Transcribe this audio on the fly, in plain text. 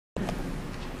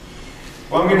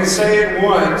Well, I'm going to say it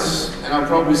once, and I'll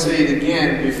probably say it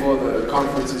again before the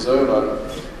conference is over.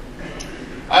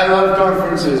 I love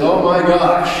conferences. Oh my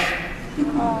gosh.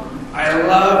 I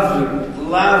love them.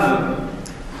 Love them.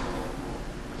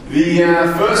 The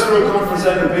first real conference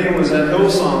I've ever been was at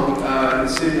Hillsong in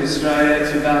Sydney,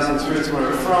 Australia, 2002. It's where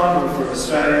I'm from. I'm from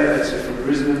Australia, actually from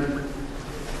Brisbane.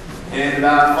 And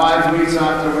about 5 weeks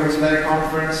after I went to that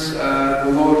conference,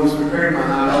 the Lord was preparing my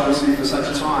heart, obviously, for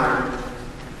such a time.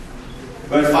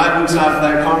 But 5 weeks after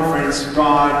that conference,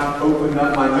 God opened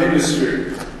up my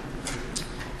ministry.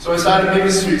 So I started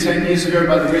ministry 10 years ago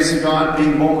by the grace of God,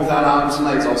 being born without arms and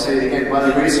legs. I'll say it again, by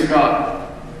the grace of God.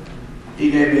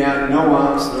 He gave me no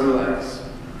arms, no legs.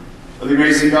 By the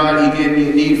grace of God, He gave me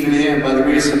a need for Him. By the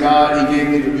grace of God, He gave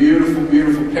me the beautiful,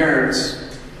 beautiful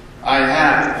parents I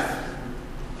have.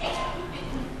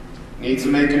 Need to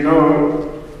make a note.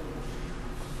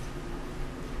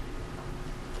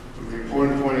 The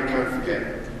important point I can't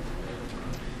forget.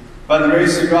 By the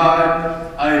grace of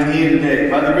God, I am here today.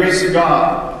 By the grace of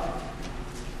God.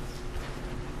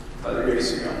 By the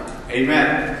grace of God.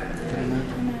 Amen.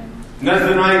 Amen.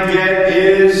 Nothing I get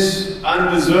is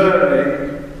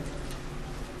undeserving.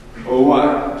 Or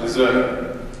what?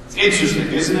 Deserving. It's interesting,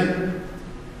 isn't it?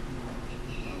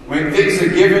 When things are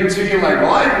given to you, like,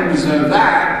 well, I didn't deserve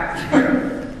that.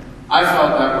 I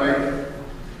felt that way.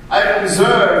 I didn't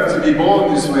deserve to be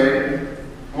born this way.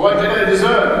 What did I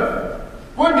deserve?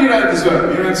 What did I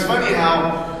deserve? You know, it's funny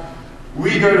how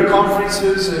we go to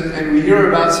conferences and we hear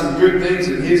about some good things,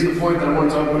 and here's the point that I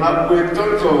want to open up with.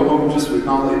 Don't go home just with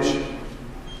knowledge.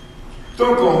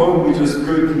 Don't go home with just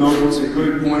good notes and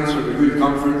good points from a good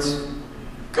conference.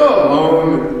 Go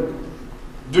home and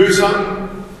do something.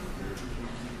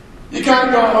 You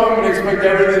can't go home and expect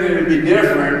everything to be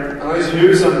different unless you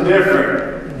do something different.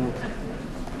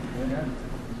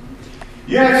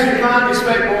 You actually can't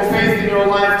expect more faith in your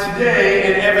life today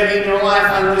and ever in your life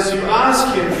unless you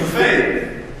ask Him for faith.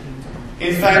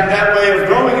 In fact, that way of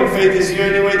growing in faith is the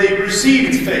only way that you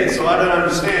receive faith. So I don't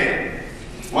understand.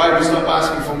 Why do we stop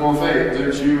asking for more faith?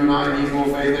 Don't you and I need more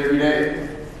faith every day?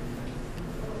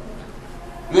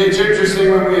 And it's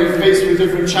interesting when we are faced with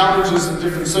different challenges and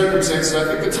different circumstances. I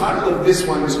think the title of this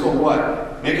one is called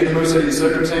what? Making the most out of your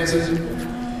circumstances?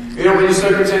 You know, when your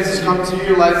circumstances come to you,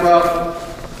 you're like, well,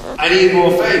 I need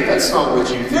more faith. That's not what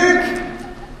you think.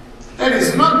 That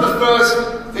is not the first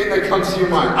thing that comes to your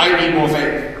mind. I need more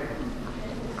faith.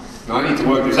 No, I need to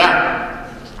work this out.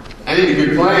 I need a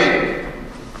good plan.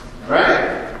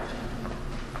 Right?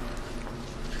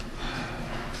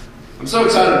 I'm so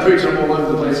excited to preach, I'm all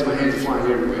over the place, my hands are flying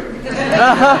everywhere.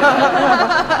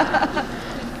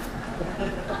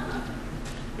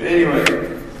 But anyway,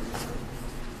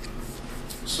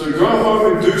 so go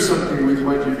home and do something with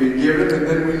what you've been given, and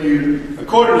then when you,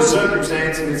 according to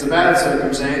circumstance, and it's a bad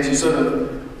circumstance, you sort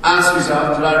of ask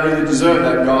yourself, did I really deserve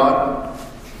that, God?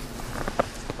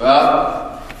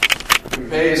 Well,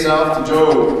 compare yourself to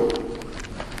Job.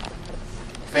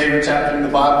 Favorite chapter in the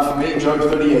Bible for me, Job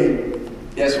 38.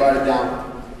 Yes, write it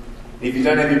down. If you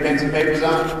don't have your pens and papers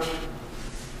on,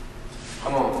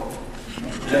 come on.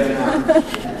 Lay it out.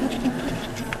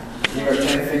 You got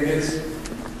 10 fingers?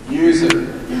 Use it.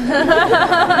 You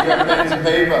got pens and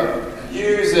paper?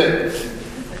 Use it.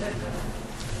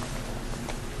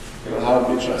 It'll help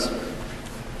you, trust me.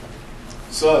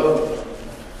 So,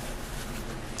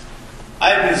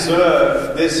 I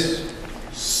deserve this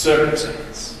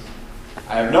circumstance.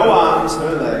 I have no arms,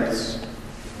 no legs.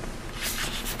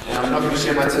 And I'm not going to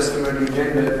share my testimony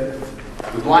again,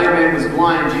 but the blind man was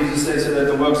blind, Jesus said, so that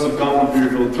the works of God would be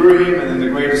revealed through him. And then the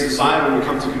greatest desire when we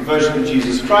come to conversion in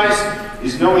Jesus Christ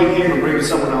is knowing Him and bringing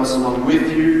someone else along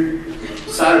with you.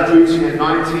 Started preaching at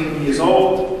 19 years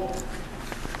old.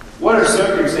 What a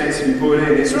circumstance to be put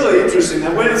in. It's really interesting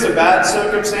that when it's a bad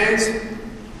circumstance,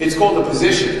 it's called a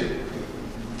position.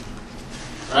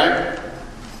 Right?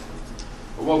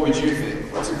 But what would you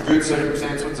think? What's a good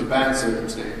circumstance? What's a bad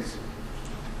circumstance?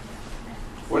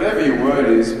 Whatever your word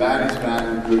is bad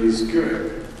and good is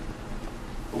good.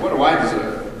 But what do I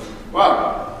deserve?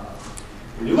 Well,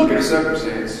 when you look at a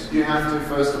circumstance, you have to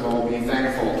first of all be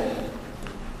thankful.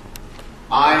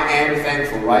 I am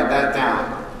thankful. Write that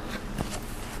down.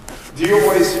 Do you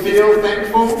always feel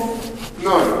thankful?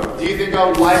 No. Do you think I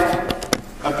would like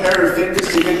a pair of fingers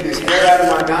to get this hair out of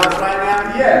my mouth right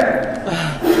now? Yeah.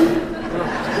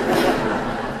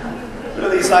 But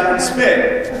at least I can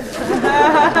spit.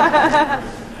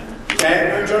 Okay,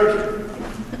 no joking.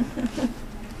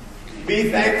 Be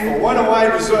thankful. What do I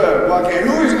deserve? Okay,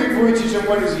 who is Nick Vujicic and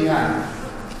what does he have?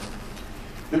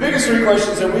 The biggest three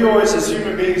questions that we always as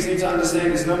human beings need to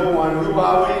understand is number one, who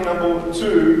are we? Number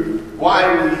two, why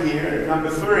are we here? And number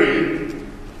three,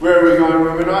 where are we going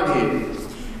when we're not here?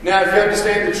 Now, if you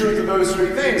understand the truth of those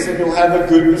three things, then you'll have a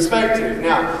good perspective.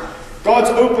 Now, God's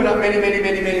opened up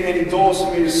many doors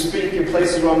for me to speak in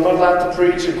places where I'm not allowed to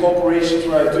preach, in corporations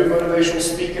where I do motivational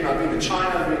speaking. I've been to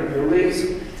China, I've been to the Middle East,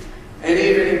 and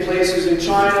even in places in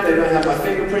China, they don't have my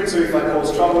fingerprint, so if I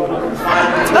cause trouble, they're not going to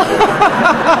find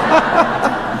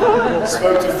me.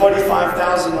 Spoke to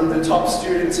 45,000 of the top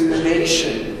students in the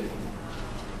nation.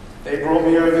 They brought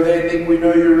me over there, think we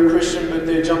know you're a Christian, but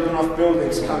they're jumping off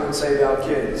buildings, come and save our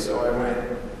kids. So I went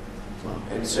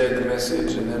and shared the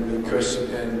message, and then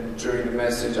and during the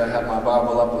message I had my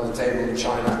Bible up on the table in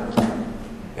China,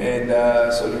 and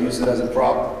sort of used it as a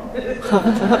prop. and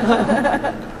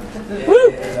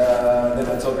then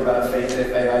I talk about faith,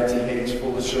 F-A-I-T-H,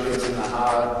 full assurance in the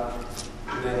heart.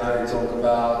 And then I talk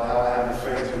about how I have a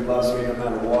friend who loves me no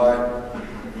matter what.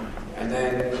 And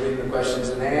then between the questions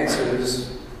and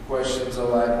answers, questions are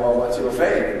like, well, what's your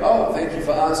faith? Oh, thank you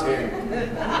for asking.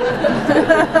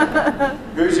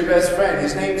 Who's your best friend?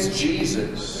 His name's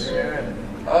Jesus.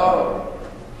 Oh.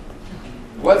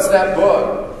 What's that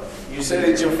book? You said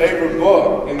it's your favorite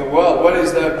book in the world. What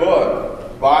is that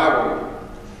book? Bible.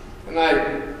 And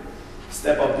I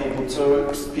step on people's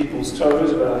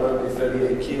toes, but I'm only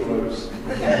 38 kilos.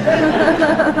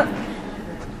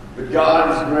 But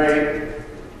God is great.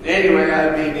 Anyway,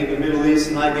 I've been in the Middle East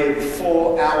and I gave a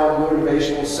 4-hour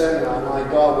motivational seminar. I'm like,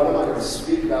 God, what am I going to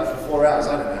speak about for 4 hours?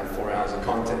 I didn't have 4 hours of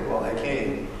content while I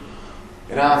came.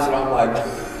 And after I'm like,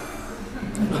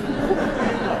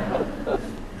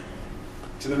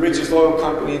 to the richest oil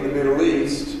company in the Middle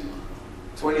East,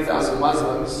 20,000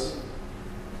 Muslims.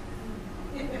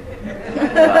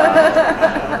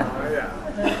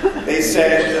 They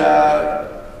said,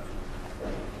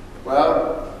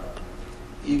 well,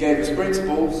 you gave us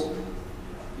principles.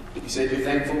 You said you're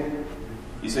thankful.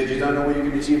 You said you don't know what you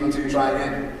can achieve until you try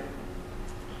again.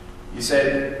 You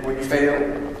said when you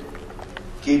fail,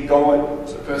 keep going.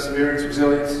 So perseverance,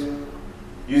 resilience.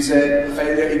 You said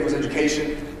failure equals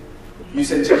education. You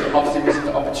said turn obstacles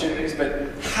into opportunities.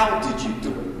 But how did you do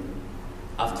it?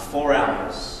 After 4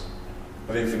 hours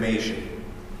of information.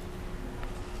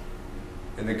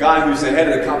 And the guy who's the head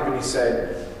of the company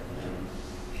said,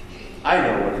 I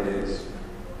know what it is.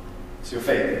 It's your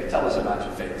faith. Tell us about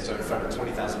your faith. So in front of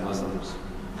 20,000 Muslims.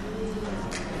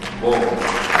 Whoa.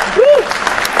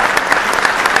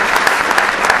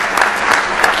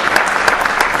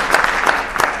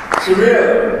 So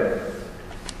really,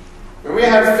 when we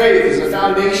have faith as a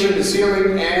foundation, the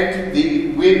ceiling, and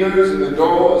the windows and the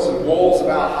doors and walls of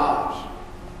our heart,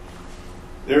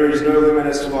 there is no limit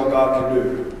as to what God can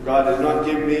do. God did not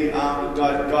give me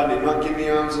God did not give me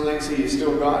arms and legs. He is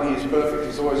still God. He is perfect.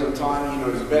 He's always on time. He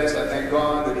knows best. I thank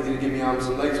God that He didn't give me arms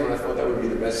and legs when I thought that would be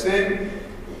the best thing,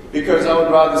 because I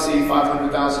would rather see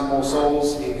 500,000 more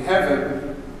souls in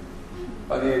heaven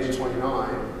by the age of 29,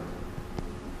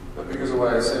 not because of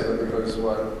what I said, but because of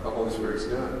what the Holy Spirit's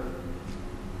done,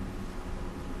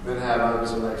 than have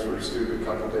arms and legs for a stupid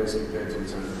couple of days compared to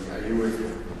eternity. Are you with me?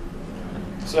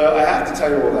 So I have to tell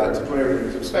you all that to put everything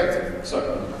into perspective.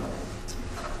 So,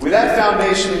 with that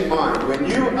foundation in mind, when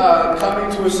you are coming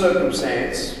to a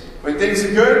circumstance, when things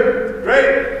are good,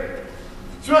 great.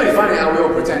 It's really funny how we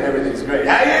all pretend everything's great.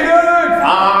 How you doing?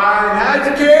 Fine. How's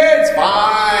your kids?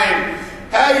 Fine.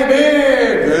 How you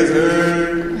been? Busy.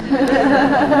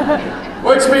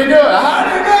 What's been doing? I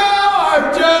don't know.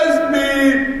 I've just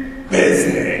been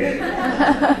busy.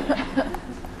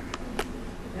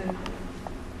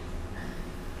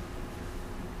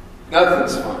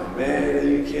 Nothing's fine. Man, are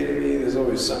you kidding me? There's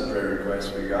always some prayer requests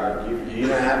for God. You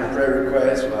don't have a prayer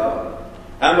request? Well,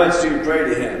 how much do you pray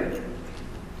to Him?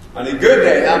 On a good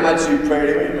day, how much do you pray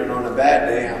to Him? And on a bad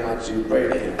day, how much do you pray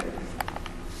to Him?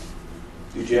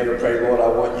 Did you ever pray, Lord, I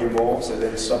want you more? So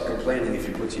then stop complaining if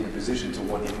He puts you in a position to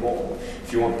want Him more.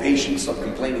 If you want patience, stop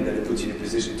complaining that He puts you in a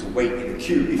position to wait in a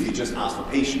queue. If you just ask for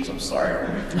patience, I'm sorry.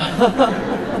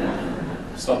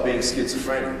 Stop being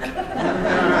schizophrenic.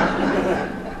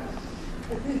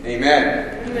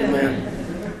 Amen. Amen.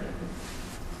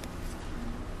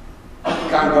 You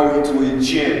can't go into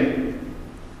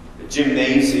a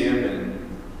gymnasium, and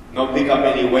not pick up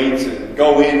any weights and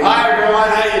go in. Hi everyone,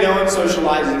 how you doing?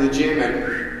 Socialize in the gym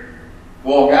and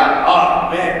walk out. Oh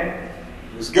man,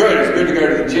 it was good. It's good to go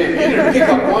to the gym. You didn't pick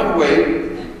up one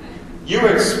weight. You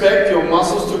expect your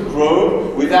muscles to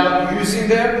grow without using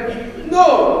them?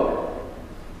 No.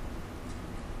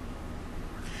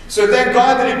 So thank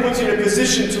God that He puts you in a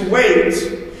position to wait,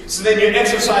 so then you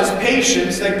exercise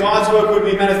patience, that God's work would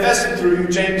be manifested through you,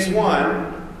 James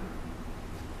 1.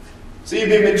 So you've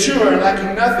been mature and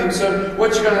lacking nothing. So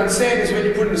what you're going to understand is when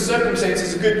you put in a circumstance,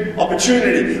 it's a good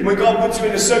opportunity. When God puts you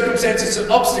in a circumstance, it's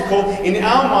an obstacle in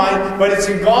our mind, but it's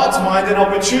in God's mind an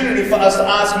opportunity for us to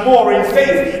ask more in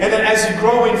faith. And then as you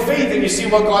grow in faith and you see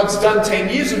what God's done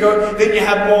 10 years ago, then you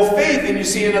have more faith and you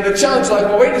see another challenge. Like,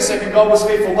 well, wait a second, God was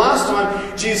faithful last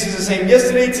time. Jesus is the same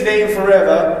yesterday, today, and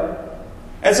forever.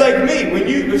 It's like me.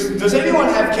 Does anyone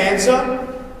have cancer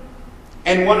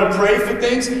and want to pray for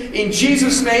things? In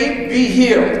Jesus' name, be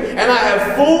healed. And I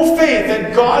have full faith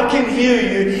that God can heal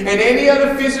you, and any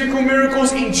other physical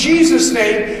miracles, in Jesus'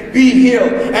 name, be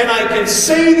healed. And I can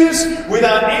say this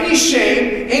without any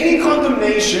shame, any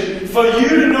condemnation, for you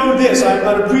to know this. I'm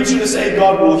not a preacher to say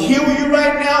God will heal you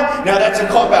right now. Now that's a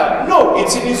cop-out. No,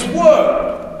 it's in His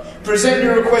Word. Present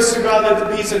your requests to God, that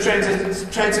the peace that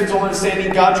transcends all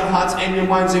understanding, guard your hearts and your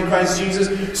minds in Christ Jesus.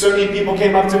 So many people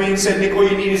came up to me and said, Nick, all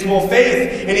you need is more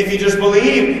faith. And if you just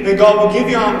believe, then God will give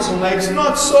you arms and legs.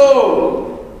 Not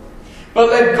so.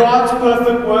 But let God's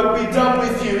perfect work be done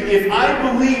with you. If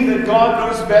I believe that God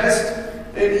knows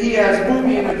best, then He has put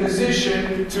me in a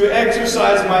position to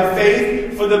exercise my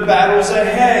faith for the battles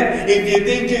ahead. If you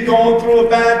think you're going through a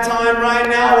bad time right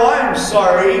now, well, I'm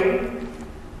sorry.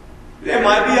 There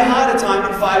might be a harder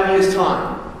time in 5 years'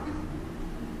 time.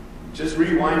 Just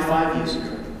rewind 5 years ago,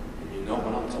 and you know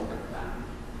what I'm talking about.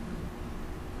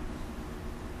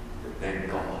 But thank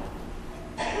God.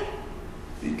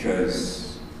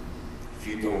 Because if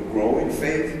you don't grow in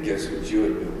faith, guess what you're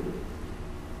doing?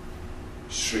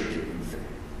 Shrinking in faith.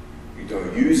 You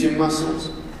don't use your muscles,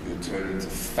 you'll turn into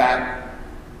fat,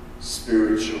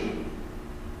 spiritual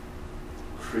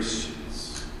Christians.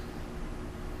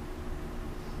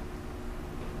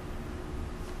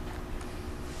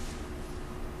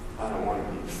 I don't want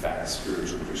to be fat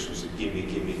spiritual Christians that give me.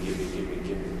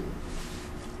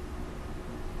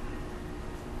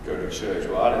 Go to church.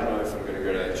 Well, I don't know if I'm going to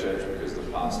go to that church because of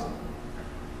the pastor.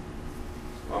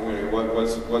 I'm going to.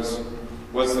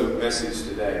 What's the message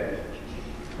today?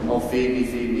 Oh, feed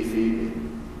me.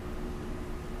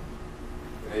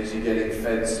 And as you're getting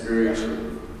fed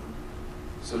spiritually,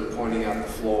 sort of pointing out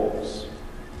the flaws.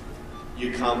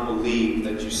 You can't believe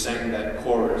that you sang that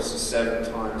chorus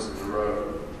 7 times in a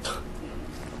row.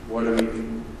 What are we?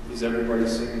 Is everybody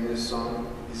singing this song?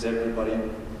 Is everybody?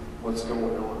 What's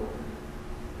going on?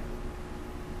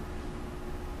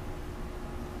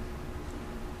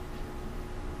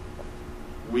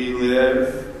 We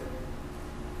live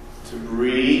to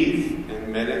breathe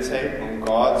and meditate on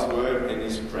God's Word and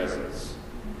His presence.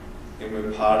 And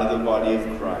we're part of the body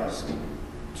of Christ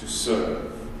to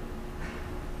serve.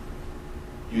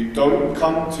 You don't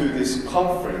come to this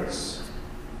conference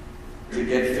to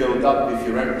get filled up if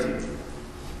you're empty.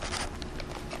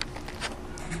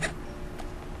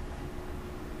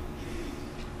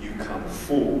 You come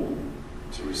full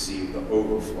to receive the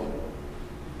overflow.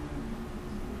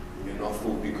 You're not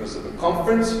full because of the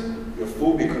conference, you're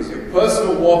full because of your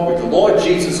personal walk with the Lord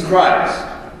Jesus Christ.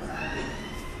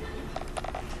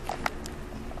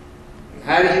 And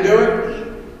how do you do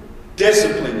it?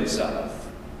 Discipline yourself.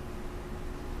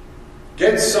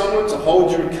 Get someone to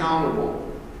hold you accountable.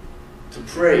 To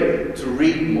pray, to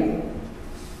read more.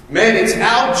 Man, it's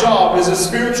our job as the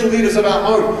spiritual leaders of our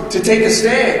home to take a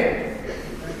stand.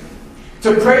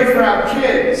 To pray for our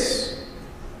kids.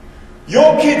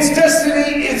 Your kid's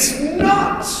destiny is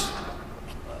not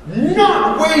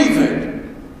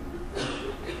wavered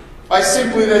by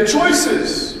simply their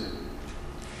choices.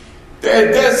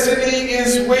 Their destiny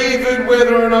is wavered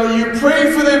whether or not you pray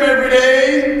for them every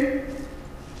day,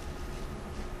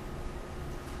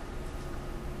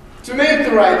 to make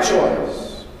the right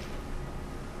choice.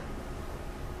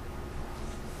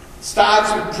 It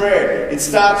starts with prayer. It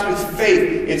starts with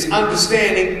faith. It's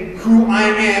understanding who I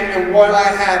am and what I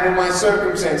have in my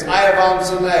circumstance. I have arms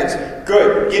and legs.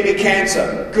 Good. Give me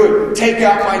cancer. Good. Take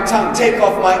out my tongue. Take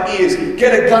off my ears.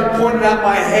 Get a gun pointed at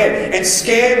my head and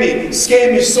scare me.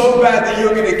 Scare me so bad that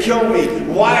you're going to kill me.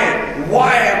 Why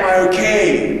am I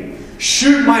okay?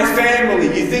 Shoot my family.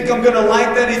 You think I'm going to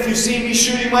like that if you see me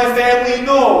shooting my family?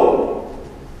 No.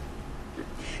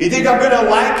 You think I'm going to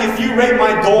like if you rape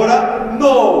my daughter?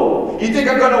 No. You think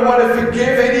I'm going to want to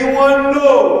forgive anyone?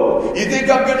 No. You think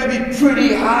I'm going to be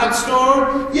pretty hard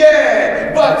stone?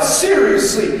 Yeah. But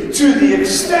seriously, to the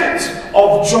extent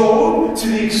of Job, to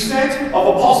the extent of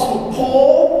Apostle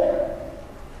Paul,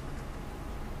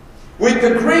 with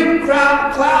the great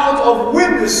clouds of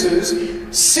witnesses,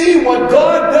 see what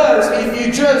God does if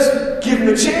you just give Him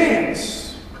a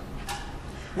chance.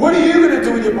 What are you going to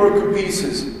do with your broken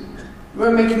pieces?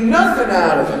 You're going to make nothing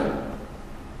out of it.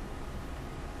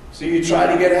 So you try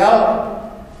to get help.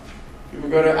 People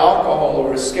go to alcohol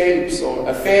or escapes or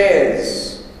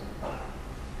affairs,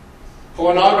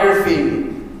 pornography,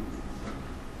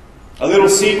 a little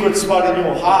secret spot in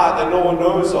your heart that no one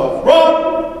knows of.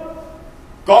 Run!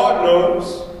 God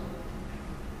knows.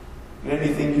 And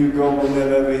anything you go will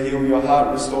never ever heal your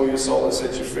heart, restore your soul, and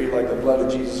set you free like the blood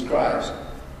of Jesus Christ.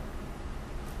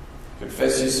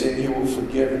 Confess your sin, He will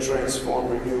forgive and transform,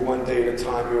 renew one day at a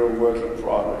time. You're a work in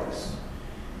progress.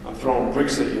 I'm throwing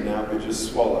bricks at you now, but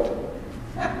just swallow it.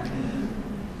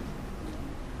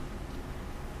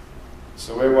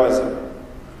 So where was it?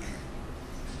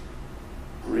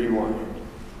 Rewind.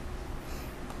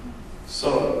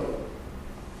 So,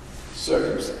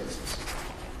 circumstances.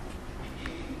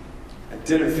 I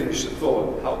didn't finish the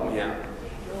thought. Help me out.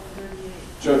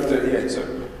 Job 38.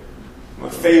 So, my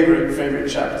favorite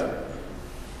chapter.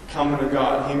 Coming to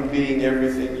God, Him being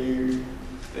everything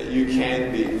that you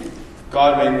can be.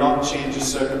 God may not change your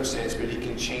circumstance, but He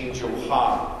can change your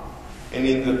heart. And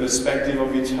in the perspective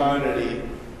of eternity,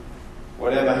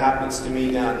 whatever happens to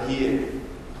me down here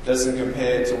doesn't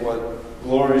compare to what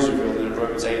glory is revealed in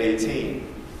Romans 8:18.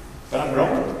 But I'm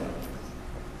growing.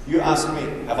 You ask me,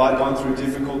 have I gone through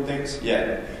difficult things?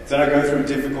 Yeah. Did I go through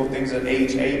difficult things at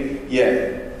age 8?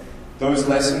 Yeah. Those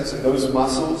lessons and those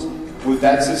muscles, would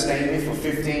that sustain me for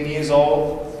 15 years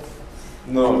old?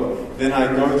 No. Then I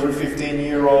go through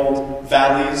 15-year-old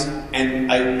valleys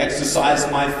and I exercise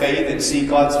my faith and see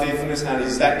God's faithfulness. Now,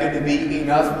 is that going to be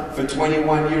enough for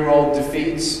 21-year-old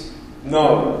defeats?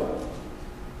 No.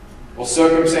 Well,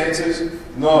 circumstances?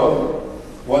 No.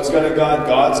 What's going to God?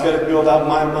 God's going to build up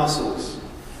my muscles.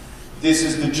 This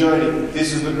is the journey.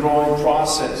 This is the growing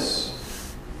process.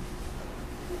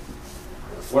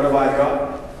 What have I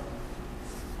got?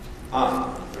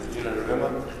 You don't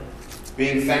remember?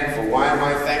 Being thankful. Why am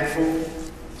I thankful?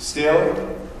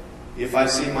 Still, if I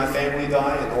see my family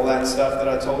die and all that stuff that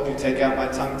I told you, take out my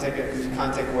tongue, take it, because you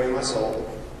can't take away my soul.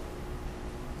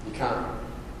 You can't.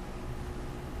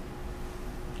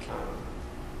 You can't.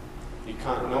 You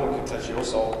can't. No one can touch your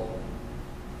soul.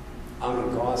 I'm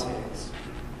in God's hands.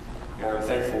 And I'm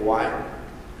thankful. Why?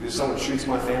 Because if someone shoots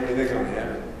my family, they're going to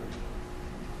heaven.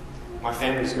 My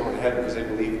family's going to heaven because they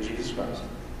believe in Jesus Christ.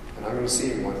 And I'm going to see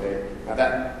Him one day. Now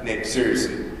that, Nick,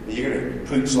 seriously, are you going to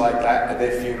preach like that at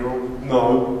their funeral?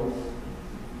 No.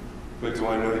 But do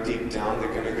I know deep down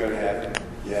they're going to go to heaven?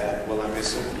 Yeah. Will I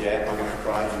miss them? Yeah. I'm going to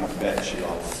cry. You bet you.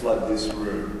 I'll flood this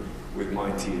room with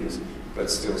my tears. But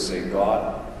still say,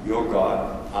 God, you're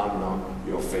God. I'm not.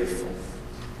 You're faithful.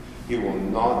 He will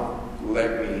not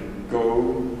let me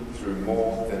go through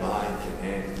more than I can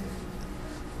handle.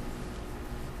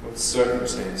 What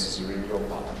circumstances are in your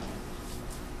life?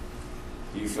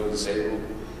 Do you feel disabled?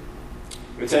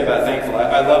 I'm going to tell you about thankful.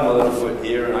 I love my little foot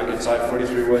here, and I can type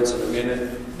 43 words in a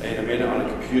minute on a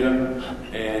computer.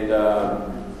 And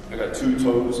I got 2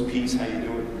 toes. Peace, how you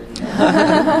doing?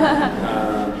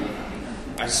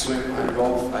 I swim, I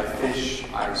golf, I fish,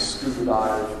 I scuba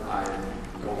dive, I'm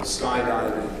going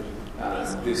skydiving.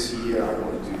 This year I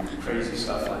want to do crazy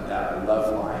stuff like that. I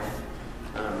love life.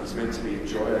 It's meant to be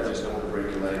enjoyed. I just don't want to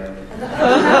break a leg.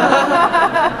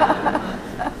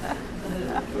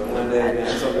 But one day,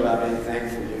 man, talk about being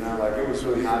thankful, like it was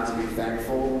really hard to be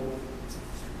thankful,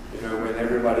 when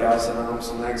everybody else had arms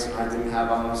and legs and I didn't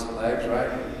have arms and legs, right?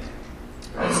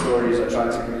 And stories, I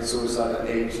tried to commit suicide at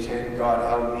age 10. God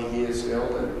held me here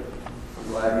still, and I'm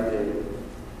glad He did.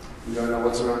 You don't know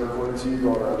what's around the corner to you,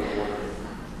 go around the corner.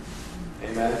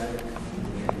 Amen?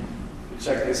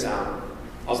 Check this out.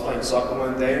 I was playing soccer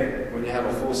one day. When you have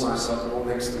a full-size soccer ball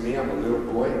next to me, I'm a little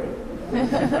boy.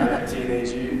 Right?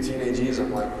 Teenage years,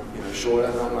 I'm like,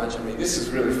 shorter, not much. I mean, this is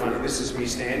really funny. This is me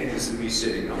standing, this is me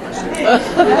sitting, not much sitting.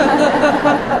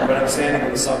 But I'm standing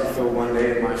on the soccer field one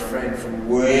day, and my friend from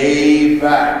way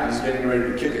back, he's getting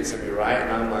ready to kick it to me, right?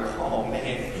 And I'm like, oh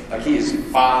man, like he is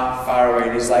far, far away,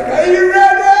 and he's like, are you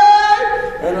ready?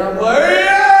 And I'm like,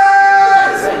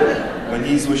 yes! My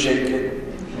knees were shaking.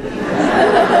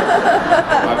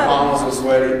 My palms were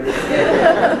sweaty.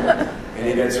 And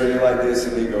he gets ready like this,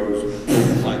 and he goes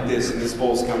like this, and this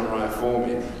ball's coming right for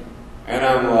me. And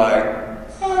I'm like,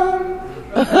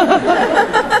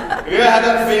 Have you ever had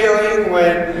that feeling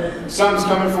when something's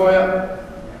coming for you,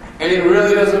 and it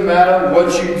really doesn't matter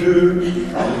what you do,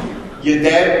 you're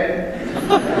dead?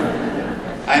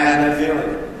 I had that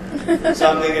feeling. So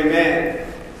I'm thinking,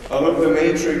 man, oh look, the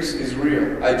Matrix is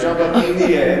real. I jump up in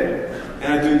the air,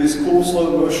 and I do this cool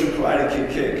slow motion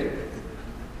karate kick.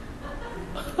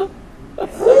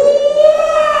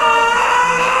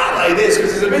 Like this,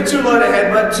 because it's a bit too low to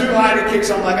headbutt, too high to kick,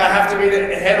 so I'm like, I have to be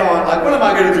head on. Like, what am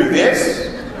I going to do? This?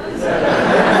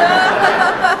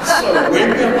 So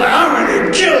wimpy. I'm like, I'm ready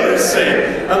to kill this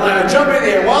thing. I'm like, I jump in the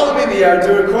air. While I'm in the air, I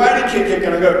do a karate kick,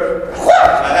 and I go,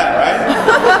 like that, right?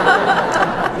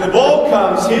 And the ball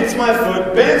comes, hits my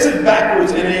foot, bends it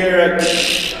backwards, and I hear a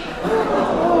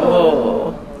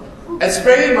and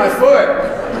spraying my foot.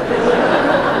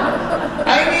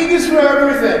 I need this for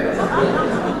everything.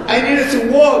 I needed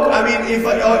to walk. I mean, if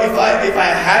I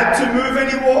had to move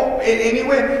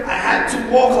anywhere, I had to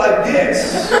walk like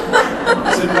this. So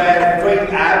if I had a great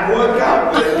ab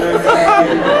workout,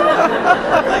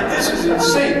 like this is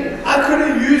insane. I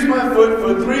couldn't use my foot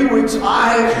for 3 weeks.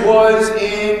 I was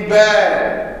in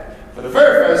bed. For the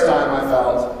very first time, I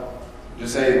felt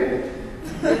disabled.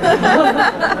 You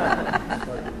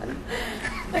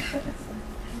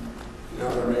know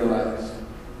what I realized?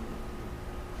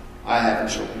 I have a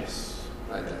choice.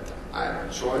 Right that time. I have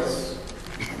a choice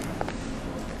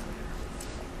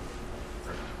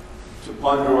to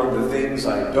ponder on the things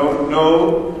I don't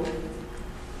know,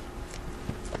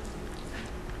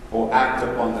 or act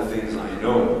upon the things I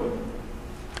know.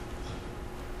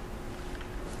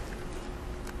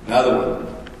 Another one.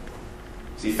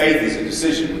 See, faith is a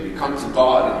decision. When you come to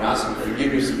God and you ask Him for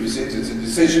forgiveness of your sins, it's a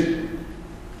decision.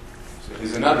 So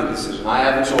here's another decision. I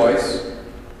have a choice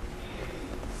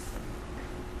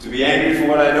to be angry for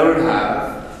what I don't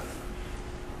have,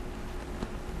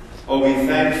 or be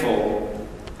thankful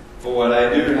for what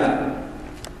I do have.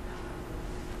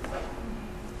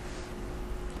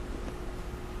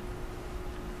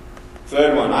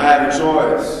 Third one, I have a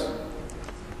choice.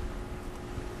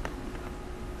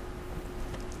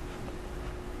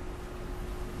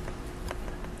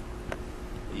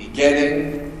 Are you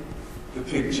getting the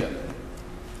picture?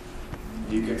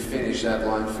 You can finish that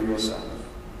line for yourself.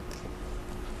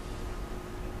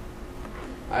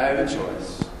 I have a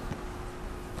choice.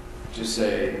 Just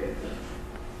say,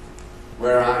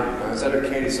 where are you? Now, is that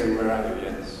okay to say, where are you?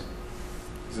 Yes.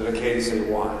 Is it okay to say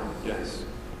why? Yes.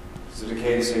 Is it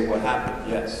okay to say what happened?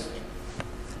 Yes.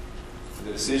 So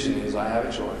the decision is, I have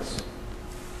a choice.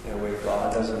 And when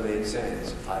God doesn't make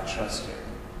sense, I trust Him.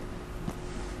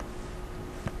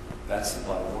 That's the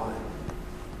bottom line.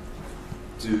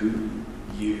 Do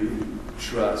you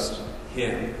trust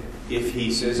Him if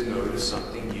He says no to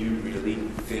something you really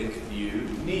think you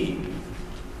need?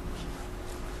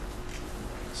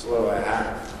 So what do I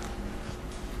have?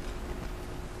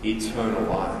 Eternal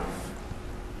life.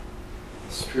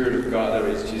 The Spirit of God that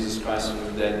raised Jesus Christ from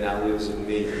the dead now lives in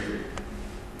me.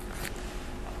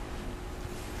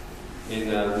 In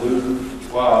Luke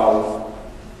 12,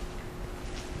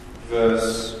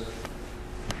 verse,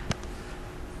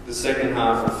 the second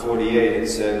half of 48, it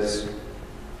says,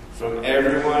 from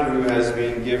everyone who has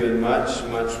been given much,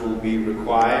 much will be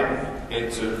required,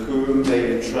 and to whom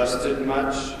they entrusted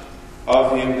much,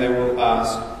 of him they will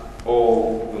ask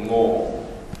all the more.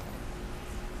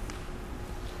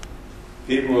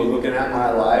 People are looking at my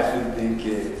life and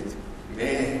thinking,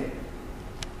 man,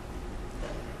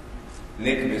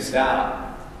 Nick missed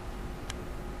out.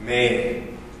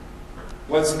 Man,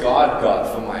 what's God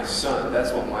got for my son?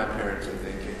 That's what my parents are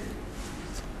thinking.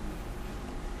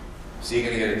 Is he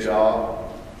going to get a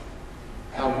job?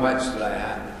 How much did I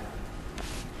have?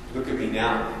 Look at me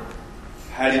now.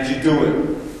 How did you do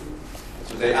it?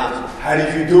 So they ask, how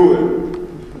did you do it?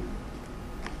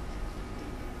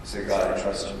 I say, God, I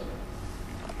trust you.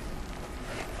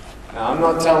 Now, I'm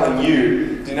not telling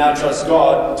you to now trust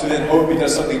God to then hope He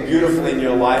does something beautiful in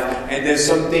your life, and there's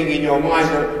something in your mind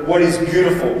that what is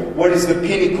beautiful, what is the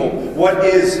pinnacle, what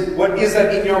is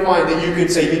that in your mind that you could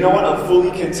say, you know what, I'm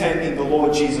fully content in the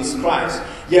Lord Jesus Christ.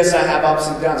 Yes, I have ups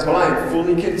and downs, but I am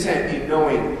fully content in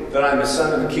knowing that I'm a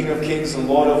son of the King of Kings and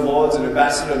Lord of Lords, an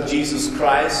ambassador of Jesus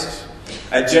Christ,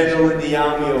 a general in the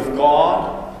army of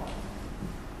God.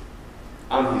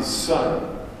 I'm His son.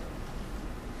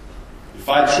 If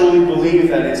I truly believe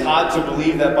that, it's hard to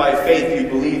believe that by faith. You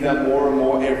believe that more and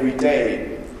more every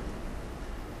day.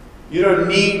 You don't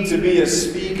need to be a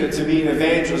speaker to be an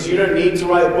evangelist. You don't need to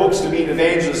write books to be an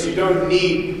evangelist. You don't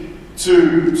need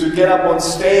to get up on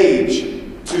stage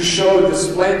to show the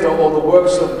splendor or the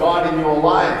works of God in your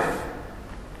life.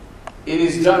 It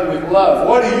is done with love.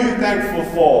 What are you thankful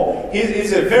for?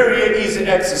 It's a very easy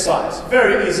exercise.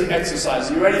 Very easy exercise.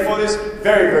 Are you ready for this?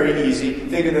 Very, very easy.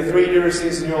 Think of the 3 dearest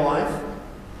things in your life.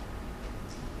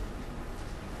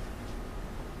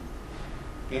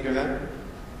 Think of that.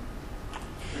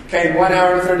 Okay, 1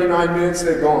 hour and 39 minutes,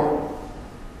 they're gone.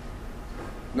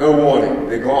 No warning,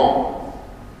 they're gone.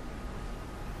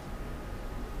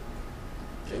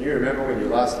 Can you remember when you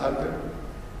last hugged them?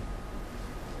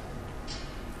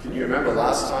 Can you remember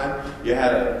last time you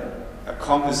had a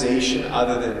conversation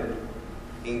other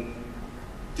than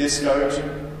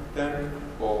discouraging them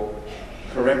or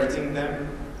correcting them?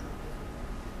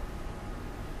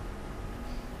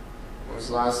 When was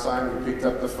the last time you picked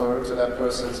up the phone to that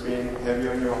person that's been heavy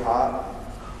on your heart?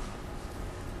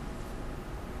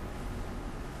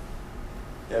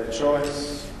 You have a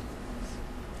choice.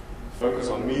 Focus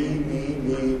on me.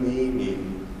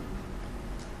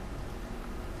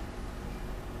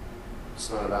 It's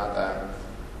not about that.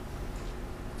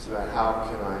 It's about how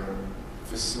can I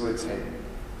facilitate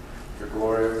the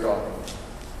glory of God,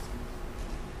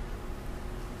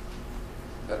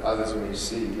 that others may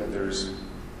see that there is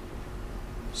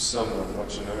someone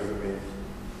watching over me.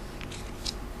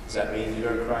 Does that mean you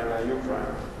don't cry now? You'll cry.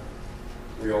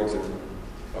 We all do.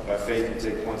 But by faith, you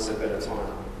take one step at a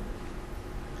time.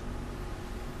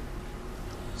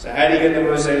 So how do you get the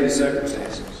most out of your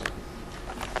circumstances?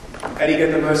 How do you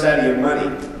get the most out of your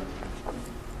money?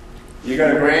 You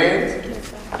got $1,000?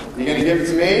 You're going to give it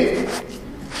to me?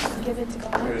 Give it to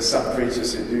God. There's some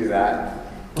preachers who do that.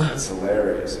 It's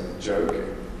hilarious. I'm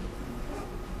joking.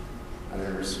 I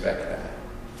don't respect that.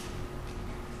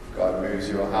 God moves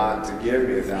your heart to give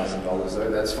me $1,000 though,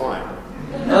 that's fine.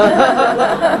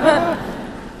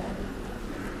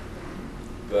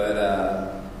 But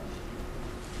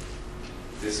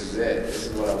this is it. This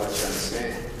is what I want you to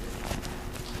understand.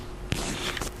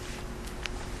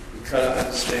 You gotta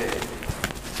understand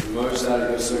the most out of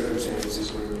your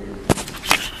circumstances when you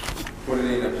put it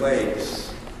in a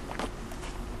place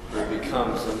where it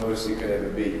becomes the most you could ever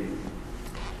be.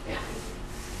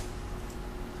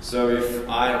 So if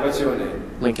what's your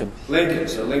name? Lincoln. Lincoln.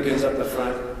 So Lincoln's up the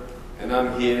front, and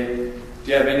I'm here.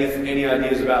 Do you have any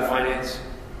ideas about finance?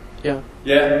 Yeah.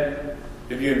 Yeah?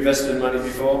 Have you invested money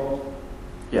before?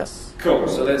 Yes. Cool.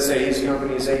 So let's say his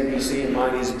company is ABC and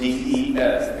mine is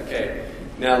DEF. Okay.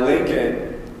 Now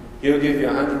Lincoln, he'll give you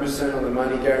 100% on the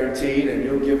money guaranteed, and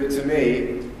you'll give it to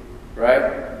me,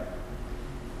 right?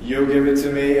 You'll give it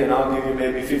to me, and I'll give you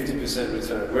maybe 50%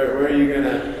 return. Where are you going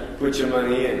to put your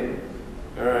money in?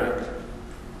 All right.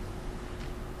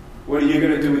 What are you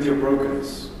going to do with your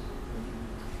brokenness?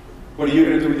 What are you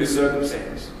going to do with your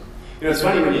circumstance? You know, it's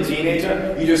funny, when you're a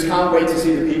teenager, you just can't wait to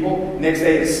see the people next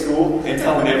day at school and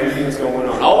tell them everything that's going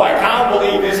on. Oh, I can't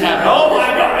believe this happened. Oh my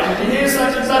gosh, did you hear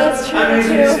such and such? That's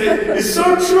true, It's so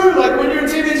true. Like when you're a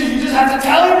teenager, you just have to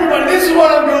tell everybody, this is what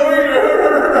I'm going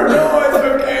through. No, it's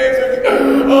okay, it's okay.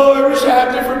 Oh, I wish I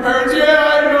had different parents. Yeah,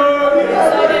 I know.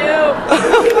 Yes, I do.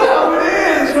 That's how it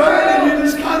is, right? And you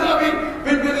just kind of,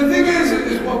 but the thing is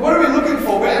what are we looking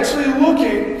for? We're actually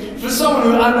looking for someone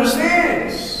who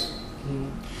understands.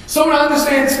 Someone who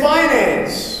understands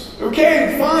finance.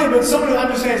 Okay, fine, but someone who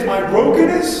understands my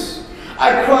brokenness.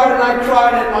 I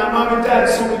cried and my mom and dad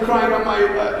saw me crying on my,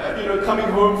 coming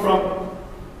home from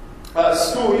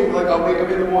school. Like, I'll wake up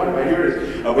in the morning, right? Here it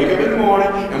is. I'll wake up in the morning,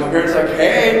 and my parents are like,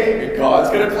 hey, God's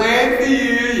got a plan for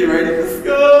you. You ready for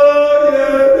school?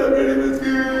 Yeah, I'm ready for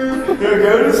school.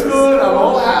 Go to school, and I'm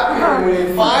all happy. And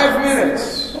within 5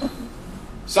 minutes,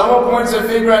 someone points a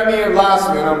finger at me and laughs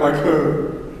at me, and I'm like,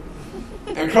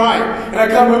 and crying. And I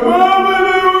come home, Mom, I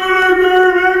don't want to go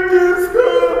back to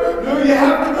school. No, you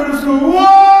have to go to school.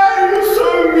 Why? You're so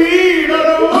mean. I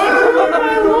don't want to go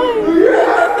to school. You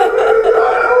have to go to school. I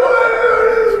don't want to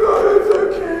go to school. It's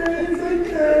okay. It's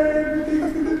okay.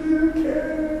 Everything's going to be okay.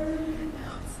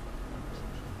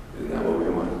 Isn't that what we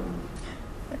want?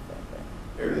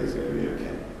 Everything's going to be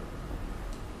okay.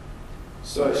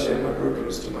 So I share my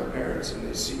brokenness to my parents, and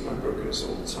they see my brokenness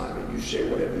all the time, and you share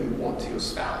whatever you want to your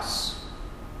spouse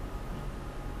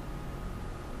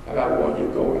about what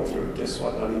you're going through. And guess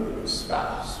what? Not even your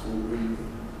spouse will really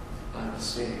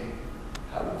understand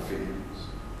how it feels.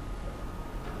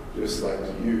 Just like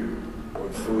you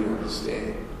won't fully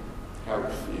understand how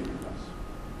it feels.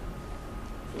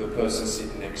 For the person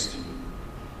sitting next to you,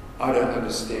 I don't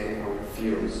understand how it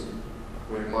feels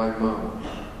when my mum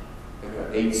and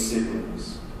her 8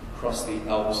 siblings crossed the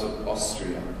Alps of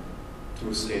Austria to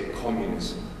escape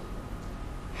communism.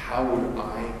 How would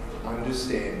I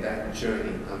understand that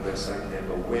journey unless I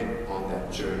never went on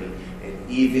that journey? And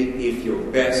even if your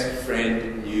best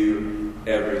friend knew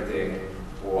everything,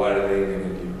 what are they going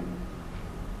to do?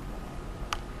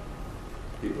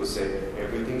 People say,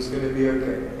 everything's going to be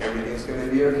okay. Everything's going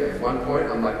to be okay. At one point,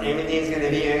 I'm like, everything's going to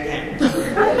be okay.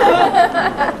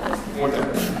 More than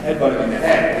headbutting in the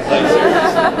head. It's like,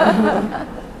 seriously.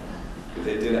 But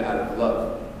they did it out of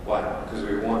love. Why? Because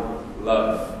we want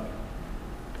love.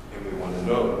 And we want to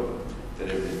know that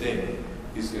everything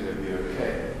is going to be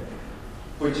okay.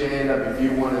 Put your hand up if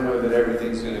you want to know that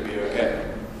everything's going to be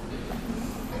okay.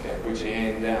 Okay, put your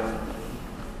hand down.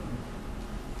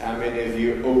 How many of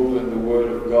you open the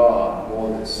Word of God more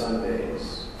than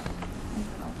Sundays?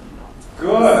 Good.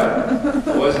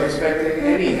 I wasn't expecting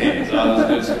any hands.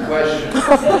 That's a question.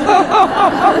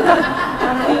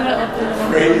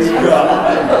 Praise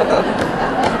God.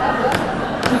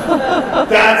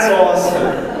 That's awesome.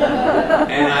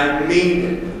 And I mean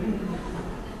it.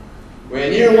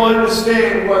 When you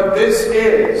understand what this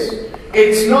is,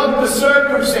 it's not the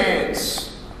circumstance.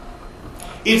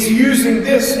 It's using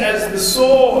this as the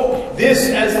sword, this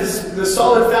as the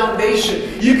solid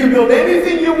foundation. You can build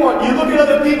anything you want. You look at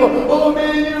other people, oh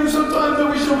man, sometimes I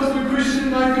wish I was a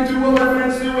Christian and I could do what my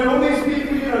friends do, and all these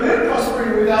people, they're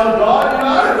prospering without God.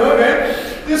 I don't know, man.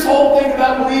 This whole thing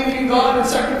about believing in God and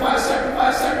sacrifice, and,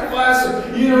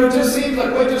 it just seems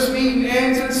like we're just meeting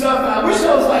ends and stuff. And I wish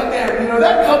I was like them.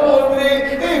 That couple over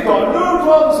there, they've got no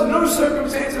problems and no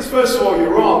circumstances. First of all, you're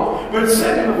wrong. But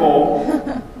second of all,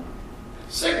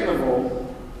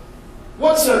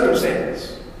 what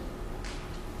circumstance?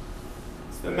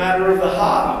 It's the matter of the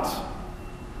heart.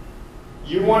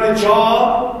 You want a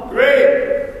job?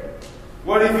 Great.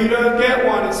 What if you don't get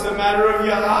one? It's the matter of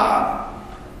your heart.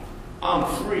 I'm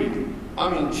free.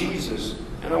 I'm in Jesus.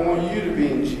 And I want you to be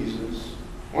in Jesus.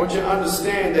 I want you to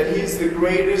understand that He's the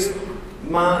greatest.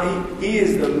 He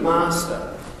is the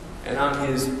master. And I'm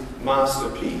His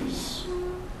masterpiece.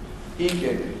 He's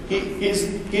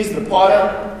the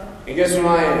potter. And guess what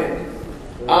I am?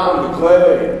 I'm the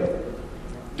clay.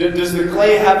 Does the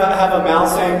clay have a mouth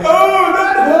saying, oh,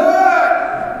 that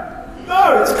hurt?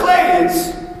 No, it's clay.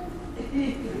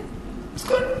 It's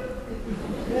clay.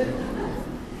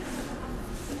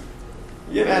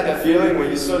 You ever had that feeling when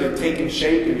you're sort of taking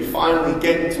shape and you're finally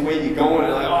getting to where you're going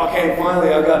and like, oh, okay, finally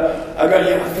I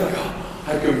feel like, oh,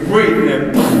 I can breathe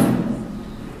and then,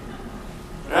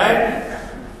 right?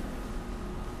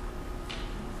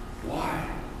 Why?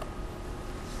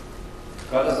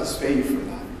 God doesn't spare you from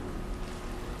that.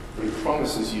 But He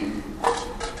promises you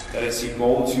that as He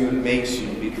molds you and makes you,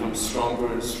 you become stronger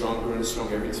and stronger and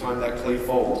stronger. Every time that clay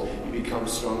folds, you become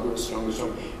stronger and stronger and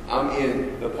stronger. I'm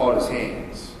in the potter's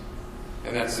hands.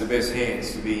 And that's the best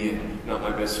hands to be in. Not my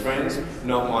best friends,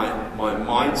 not my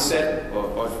mindset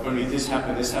of only this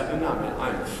happened. No, man,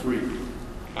 I'm free.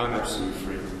 I'm absolutely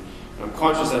free. And I'm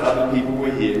conscious that other people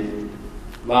were here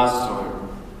last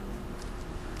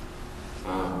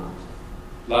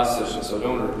session, so I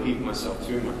don't want to repeat myself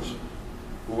too much.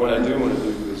 But what I do want to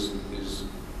do is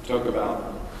talk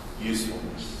about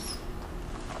usefulness.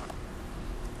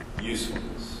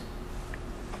 Usefulness.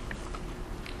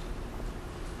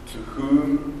 To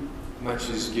whom much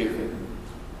is given,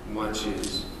 much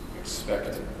is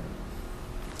expected.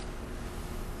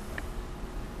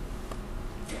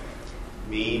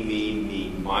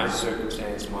 Me, my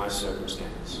circumstance.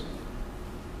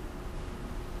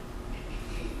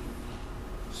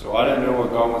 So I don't know what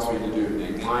God wants me to do,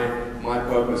 Nick. My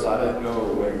purpose, I don't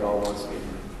know where God wants me.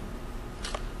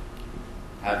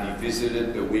 Have you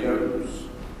visited the widows?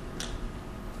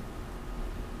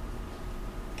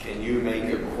 Can you make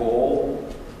a call?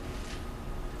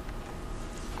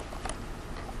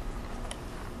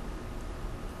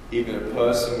 Even a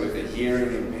person with a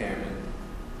hearing impairment.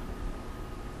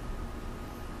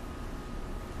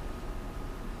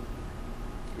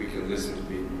 We can listen to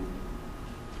people.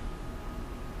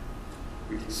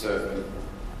 We can serve people.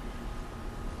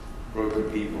 Broken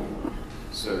people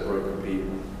serve broken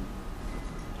people.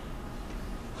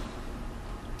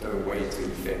 Don't wait till you're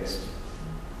fixed.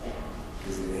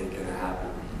 Because it ain't going to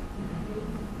happen.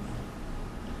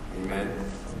 Amen?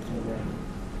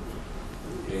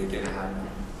 It ain't going to happen.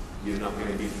 You're not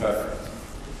going to be perfect.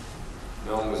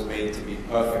 No one was made to be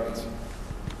perfect.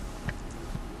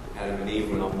 Adam and Eve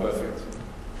were not perfect.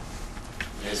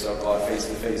 They saw God face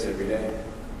to face every day.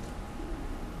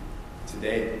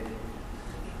 Today,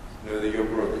 know that you're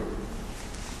broken.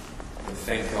 And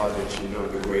thank God that you know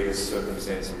the greatest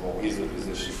circumstance of all. He's the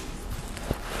physician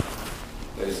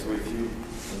that is with you,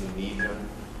 and you need Him,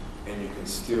 and you can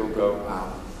still go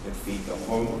out and feed the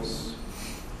homeless.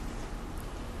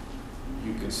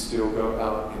 You can still go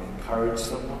out and encourage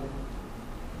someone.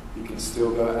 You can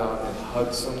still go out and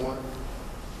hug someone.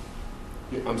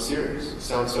 I'm serious. It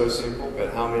sounds so simple,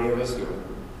 but how many of us do it?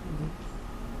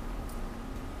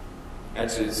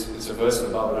 Actually, it's a verse in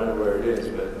the Bible. I don't know where it is,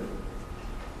 but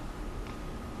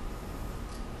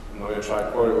I'm not going to try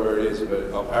to quote it where it is,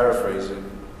 but I'll paraphrase it.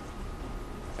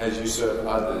 As you serve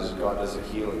others, God does a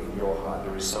healing in your heart.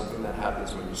 There is something that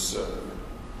happens when you serve.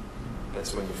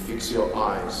 That's when you fix your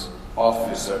eyes off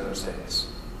your circumstance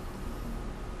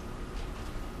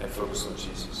and focus on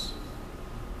Jesus.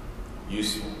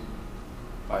 Useful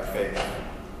by faith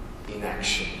in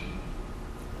action.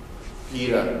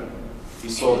 Peter, he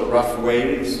saw the rough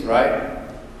waves, right?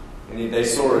 And they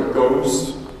saw a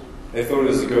ghost. They thought it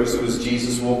was a ghost. It was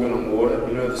Jesus walking on water.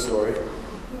 You know the story.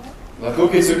 Like,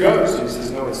 look, it's a ghost. And he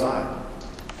says, no, it's I.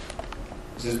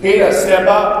 He says, Peter, step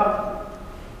up.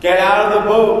 Get out of the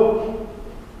boat.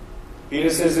 Peter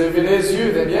says, if it is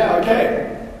you, then yeah,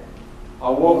 okay.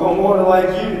 I'll walk on water like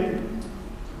you.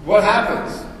 What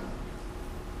happens?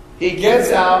 He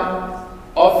gets out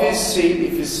of his seat,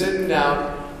 if he's sitting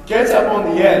down, gets up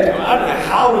on the edge. I don't know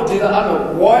how he did it. I don't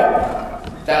know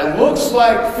what that looks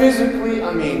like physically.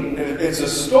 I mean, it's a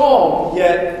storm,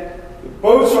 yet the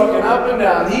boat's rocking up and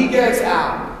down. He gets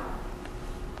out.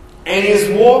 And he's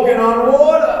walking on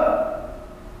water.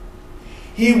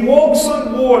 He walks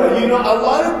on water. You know, a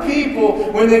lot of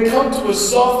people, when they come to a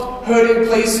soft, hurting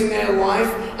place in their life,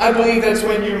 I believe that's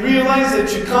when you realize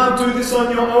that you can't do this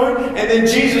on your own. And then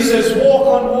Jesus says, walk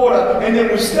on water. And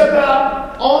then we step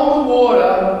out on the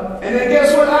water. And then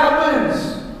guess what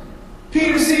happens?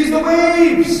 Peter sees the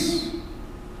waves.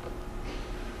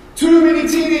 Too many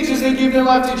teenagers, they give their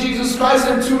life to Jesus Christ.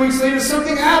 And 2 weeks later,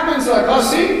 something happens. Like, oh,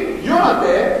 see, you're not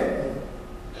there.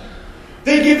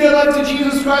 They give their life to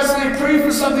Jesus Christ and they pray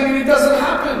for something and it doesn't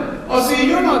happen. Oh, see,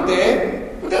 you're not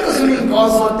there. But that doesn't mean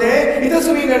God's not there. It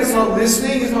doesn't mean that He's not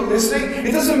listening. He's not listening.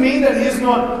 It doesn't mean that He's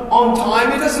not on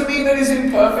time. It doesn't mean that He's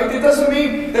imperfect. It doesn't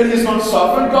mean that He's not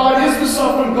sovereign. God is the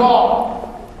sovereign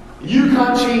God. You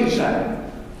can't change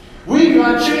that. We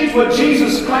can't change what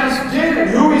Jesus Christ did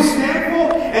and who He stand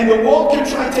for. And the world can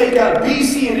try to take out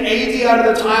BC and AD out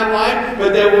of the timeline,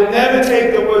 but they will never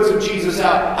take the words of Jesus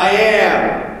out. I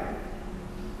am.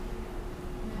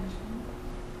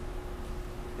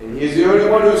 And He's the only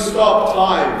one who stopped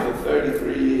time for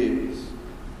 33 years.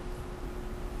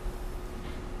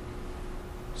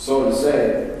 So to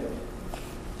say,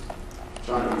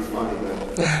 trying to be funny,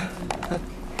 but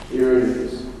here it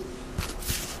is.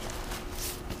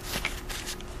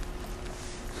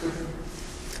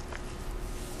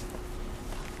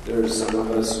 There are some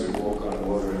of us who walk on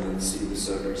water and then see the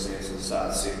circumstances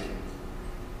start sinking.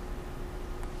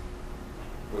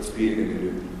 What's Peter going to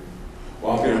do?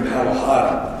 Well, I'm going to paddle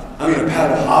harder. I'm going to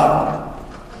paddle harder.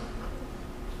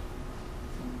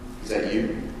 Is that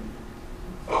you?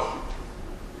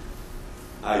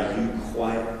 Are you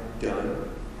quite done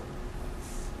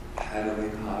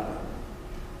paddling harder?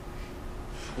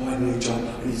 Oh, I need to jump.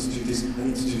 I need to do this. I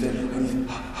need to do that.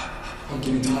 I'm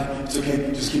getting tired. It's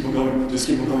okay. Just keep on going. Just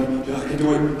keep on going. I can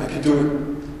do it. I can do it.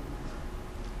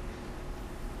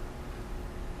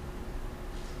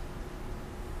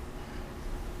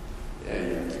 Yeah,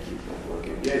 you have to keep on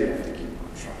working. Yeah, you have to keep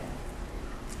on trying.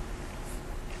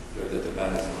 Know that the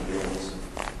battle's not yours.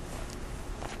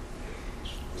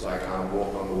 Because I can't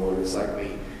walk on the water. It's like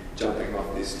me jumping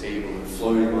off this table and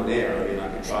floating on air. I mean, I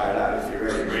can try it out if you're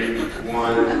ready. Ready?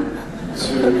 1,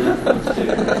 2.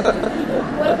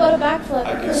 What about a backflip? I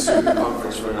can sue the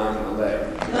conference for an arm and a leg.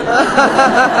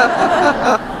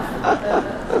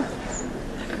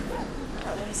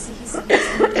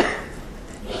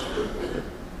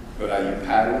 But are you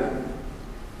paddling?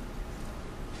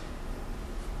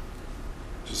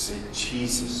 Just say,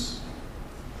 Jesus.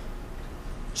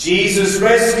 Jesus,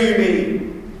 rescue me.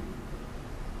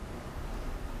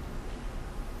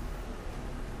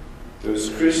 Those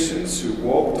Christians who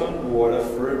walked on water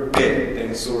for a bit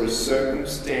and saw a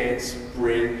circumstance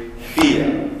bring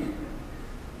fear.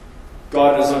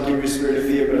 God does not give you a spirit of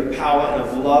fear, but of power and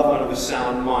of love and of a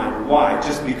sound mind. Why?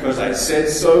 Just because I said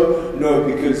so? No,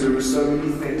 because there are so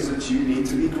many things that you need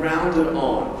to be grounded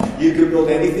on. You can build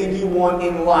anything you want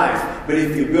in life, but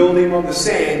if you're building on the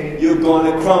sand, you're going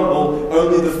to crumble.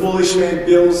 Only the foolish man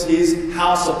builds his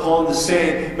house upon the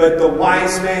sand, but the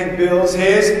wise man builds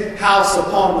his house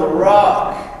upon the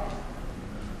rock.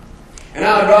 And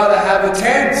I'd rather have a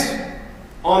tent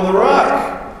on the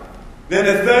rock than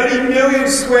a 30 million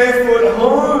square foot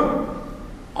home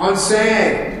on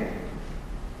sand.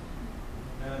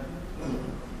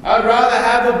 I'd rather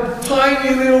have a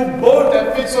tiny little boat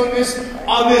that fits on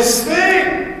this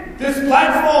thing, this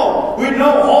platform, with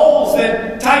no holes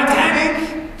than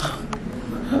Titanic.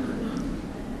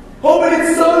 Oh, but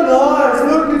it's so nice.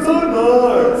 Look, it's so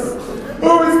nice.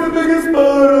 Oh, it's the biggest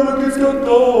boat. Oh, look, it's got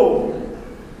gold.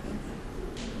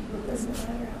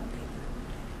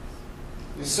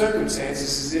 The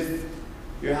circumstances as if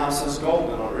your house has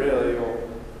gold in it, really, or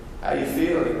how you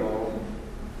feeling, or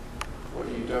what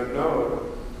you don't know.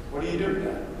 What do you do with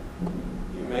that?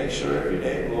 You make sure every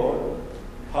day, Lord,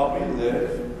 help me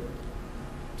live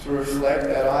to reflect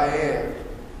that I am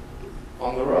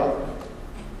on the rock.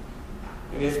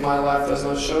 And if my life does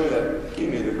not show that, give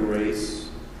me the grace,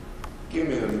 give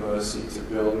me the mercy to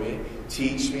build me,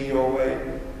 teach me your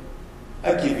way.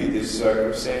 I give you this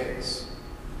circumstance.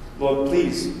 Lord,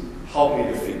 please Help me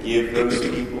to forgive those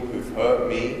people who've hurt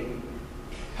me.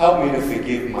 Help me to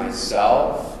forgive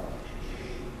myself.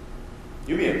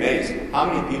 You'll be amazed how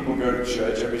many people go to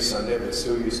church every Sunday but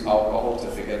still use alcohol to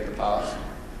forget the past.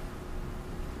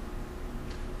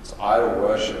 It's idol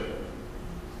worship.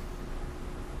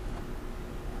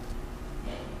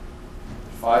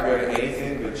 If I go to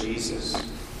anything but Jesus,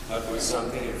 I put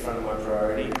something in front of my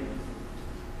priority.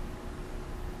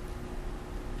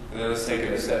 And then let's take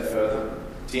it a step further.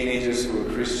 Teenagers who are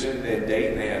Christian, they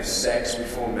date and they have sex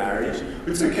before marriage.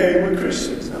 It's okay, we're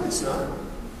Christians. No, it's not.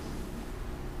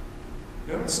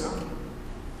 No, it's not.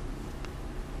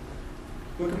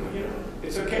 Look,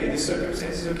 it's okay. This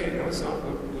circumstance is okay. No, it's not.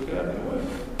 Look it up in the Word.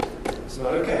 It's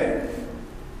not okay.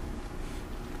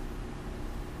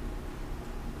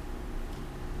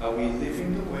 Are we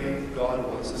living the way God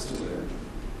wants us to live?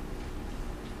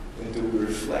 And do we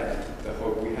reflect the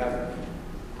hope we have in Him?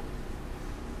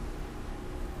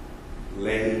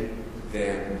 Lay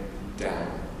them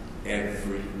down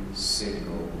every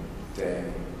single day.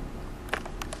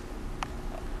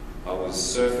 I was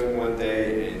surfing one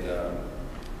day, and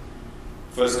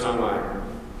first time I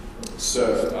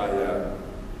surfed, I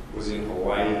was in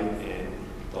Hawaii, and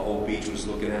the whole beach was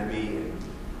looking at me,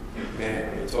 and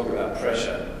man, we talk about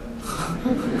pressure.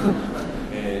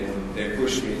 And they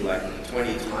pushed me like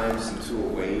 20 times into a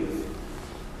wave.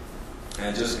 And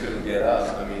I just couldn't get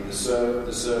up. I mean, the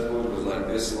surfboard was like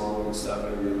this long and stuff,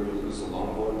 and it was a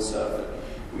longboard and stuff. And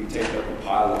we take up a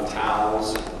pile of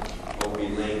towels, and I'll be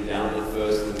laying down at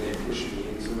first, and they push me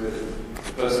into it. And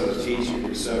the person was teaching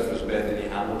me surf was Bethany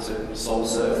Hamilton, Soul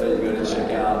Surfer. You got to check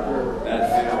out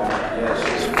that film. Yeah,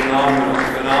 she's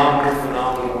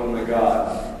phenomenal woman of God.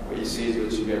 What you see is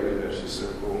what you get with her. She's so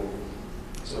cool.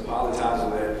 So a pile of towels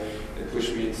were there. They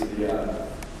pushed me into the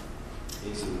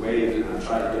wave, and I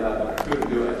tried to get up, but I couldn't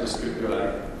do it. I just couldn't do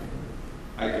it.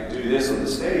 I could do this on the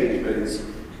stage, but it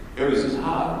was just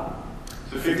hard.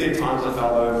 So 15 times I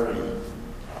fell over, and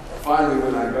finally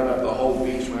when I got up, the whole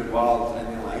beach went wild, and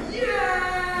they're like,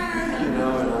 yeah! And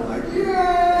I'm like,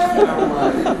 yeah! And I'm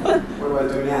like, what do I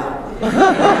do now?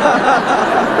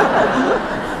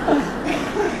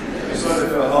 I sort of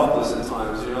feel helpless at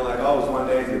times, like I was one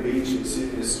day at the beach in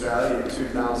Sydney, Australia in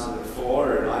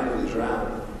 2004, and I nearly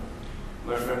drowned.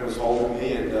 My friend was holding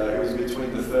me, and it was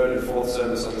between the third and fourth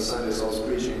service on the Sunday, so I was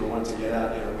preaching and I wanted to get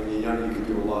out. When you're young, you can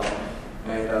do a lot.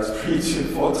 And I was preaching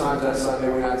 4 times that Sunday.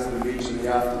 Went out to the beach in the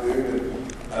afternoon,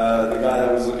 and the guy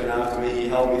that was looking after me, he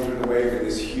held me through the wave, and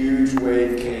this huge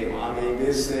wave came. I mean,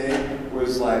 this thing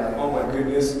was like, oh my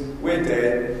goodness, we're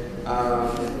dead.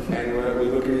 And we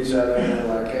look at each other, and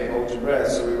we're like, hey, hold your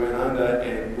breath. So we went under,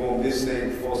 and boom, this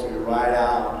thing forced me right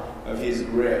out of his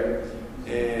grip.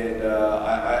 And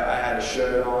I had a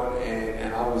shirt on,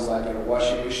 and I was like in a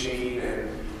washing machine, and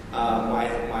my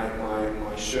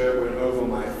shirt went over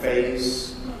my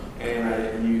face,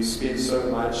 and you spit so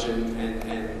much,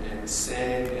 and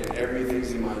sand, and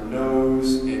everything's in my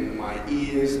nose, and my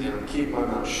ears, and I'm keeping my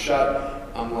mouth shut.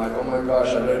 I'm like, oh my gosh,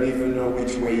 I don't even know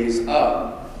which way is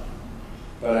up,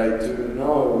 but I do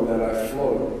know that I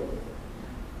float.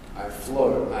 I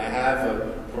float. I have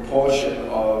a proportion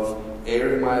of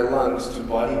air in my lungs to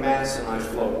body mass, and I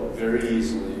float very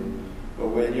easily. But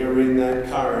when you're in that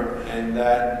current and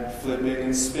that flipping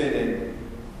and spinning,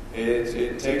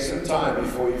 it takes some time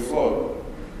before you float.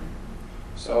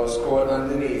 So I was caught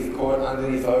underneath.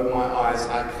 I open my eyes,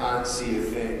 I can't see a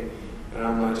thing. And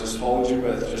I'm like, just hold your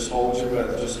breath, just hold your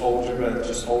breath, just hold your breath,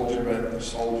 just hold your breath,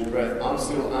 just hold your breath. I'm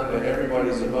still under,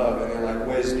 everybody's above, and they're like,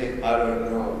 where's Nick? I don't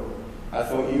know. I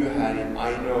thought you had him.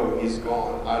 I know he's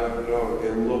gone. I don't know.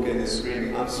 They're looking, they're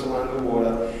screaming. I'm still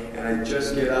underwater, and I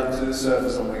just get up to the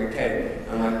surface. I'm like, okay.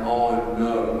 I'm like, oh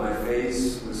no. My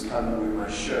face was covered with my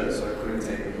shirt, so I couldn't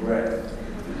take a breath.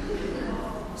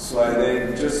 So I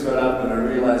then just got up, and I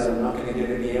realized I'm not going to get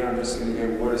in the air. I'm just going to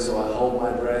get water. So I hold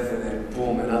my breath, and then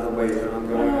boom, another wave, and I'm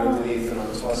going underneath, and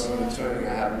I'm tossing and turning.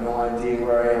 I have no idea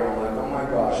where I am. I'm like, oh my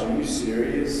gosh, are you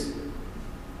serious?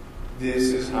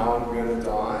 This is how I'm going to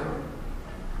die?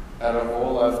 Out of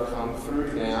all I've come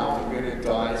through now, I'm going to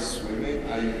die swimming?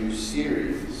 Are you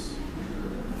serious?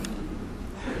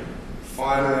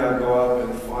 Finally I go up,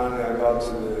 and finally I go up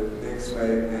to the next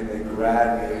wave, and they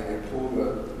grab me, and they pull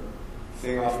the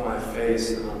thing off my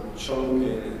face, and I'm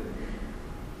choking, and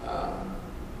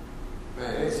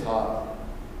man, it's hard.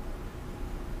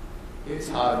 It's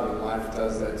hard when life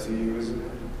does that to you, isn't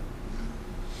it?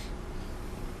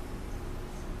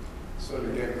 Sort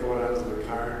of get caught up to the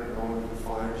current, and no one can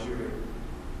find you, and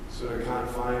sort of can't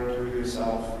find who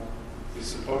yourself is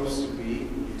supposed to be.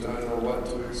 You don't know what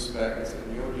to expect,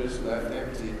 and you're just left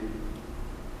empty.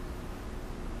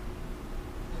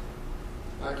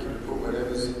 I'd like you to put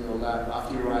whatever's in your lap.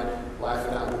 After you write Life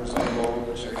Without Limits on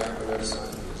gold, check out the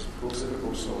website. There's books at the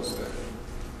bookstores there.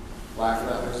 Life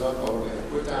Without Limits on gold, and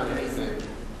put down anything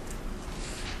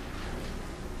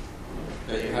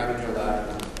that you have in your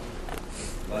lap.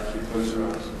 Like you close your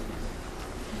eyes.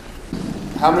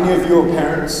 How many of you are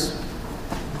parents?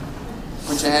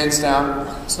 Put your hands down.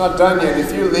 It's not done yet.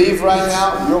 If you leave right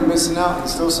now, you're missing out on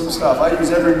still some stuff. I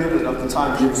use every minute of the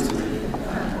time given to me.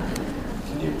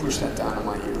 Can you push that down on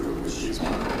my ear a little bit, please?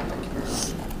 Thank you very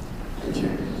much. Thank you.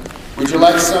 Would you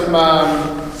like some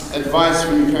advice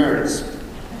for your parents?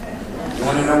 You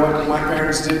want to know what my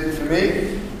parents did for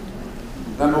me?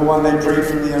 Number one, they prayed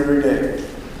for me every day.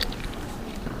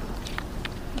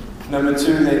 Number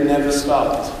two, they never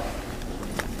stopped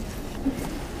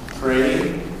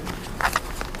praying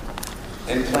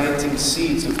and planting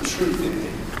seeds of truth in me.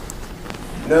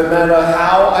 No matter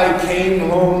how I came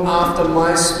home after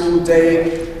my school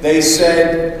day, they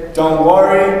said, don't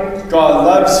worry, God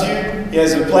loves you, He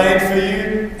has a plan for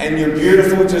you, and you're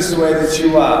beautiful just the way that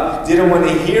you are. Didn't want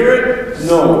to hear it?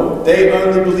 No. They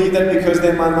only believe that because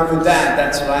they're my mum and dad.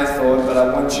 That's what I thought, but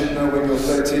I want you to know when your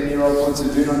 13-year-old puts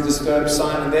a do not disturb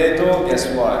sign on their door, guess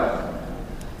what?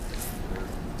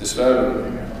 Disturb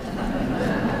them.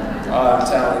 Oh, I'm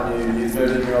telling you, your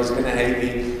 13-year-old's going to hate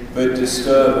me, but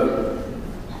disturb them.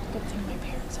 Good thing my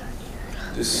parents aren't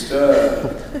here. Disturb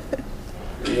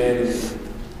the enemy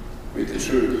with the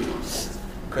truth.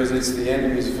 Because it's the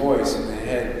enemy's voice in their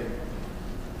head.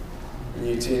 When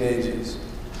you're teenagers,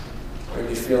 when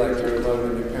you feel like you're alone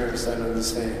and your parents don't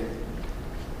understand.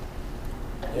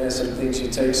 Yeah, some things you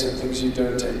take, some things you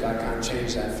don't take. I can't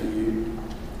change that for you.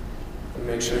 But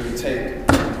make sure you take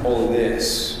all of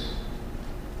this.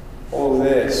 All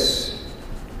this.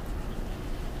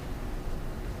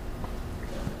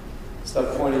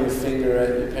 Stop pointing your finger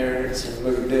at your parents and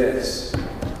look at this.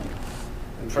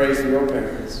 And pray for your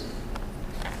parents.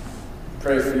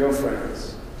 Pray for your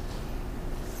friends.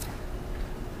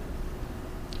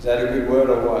 Is that a good word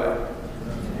or what?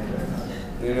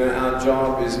 You know, our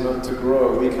job is not to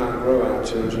grow. We can't grow our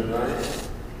children, right?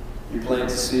 You plant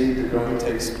a seed, the growing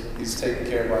is taken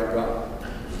care of by God.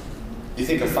 You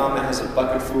think a farmer has a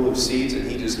bucket full of seeds and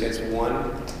he just gets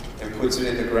one and puts it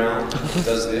in the ground and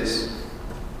does this?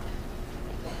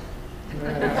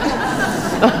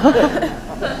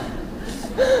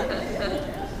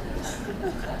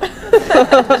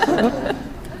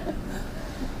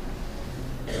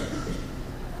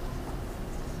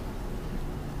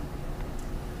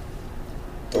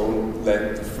 Don't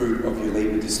let the fruit of your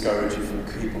labor discourage you from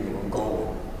keeping on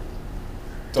going.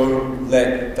 Don't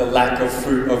let the lack of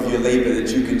fruit of your labor that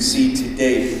you can see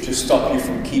today just stop you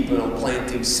from keeping on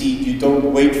planting seed. You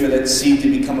don't wait for that seed to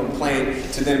become a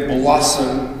plant to then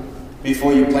blossom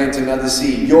before you plant another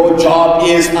seed. Your job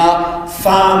is a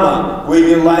farmer, whether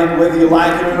you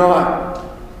like it or not.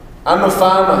 I'm a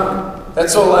farmer.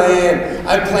 That's all I am.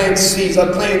 I plant seeds, I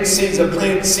plant seeds, I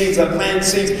plant seeds, I plant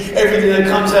seeds. Everything that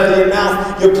comes out of your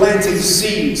mouth, you're planting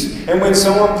seeds. And when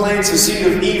someone plants a seed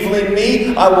of evil in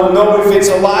me, I will know if it's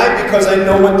a lie because I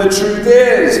know what the truth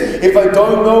is. If I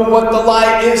don't know what the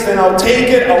lie is, then I'll take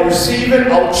it, I'll receive it,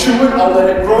 I'll chew it, I'll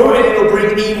let it grow, and it'll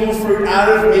bring evil fruit out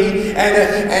of me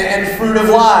and fruit of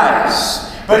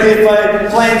lies. But if I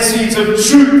plant seeds of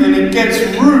truth and it gets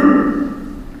root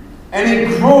and it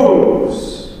grows,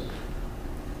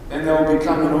 then they will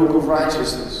become an oak of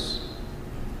righteousness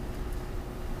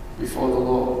before the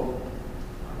Lord.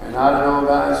 And I don't know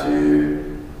about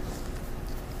you,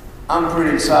 I'm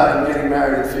pretty excited. I'm getting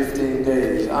married in 15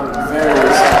 days. I'm very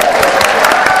excited.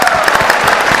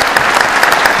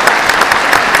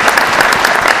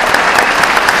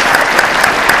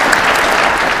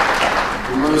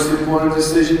 The most important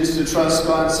decision is to trust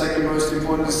God. The second most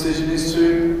important decision is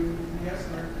to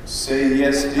say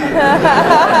yes, dear.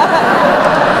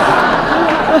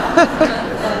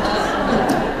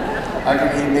 I can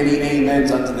hear many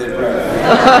amens under their breath.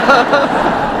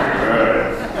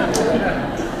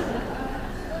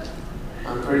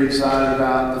 I'm pretty excited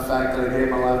about the fact that I gave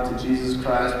my life to Jesus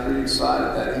Christ. Pretty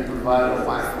excited that He provided a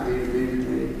wife for me to be with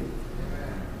me.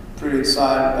 Pretty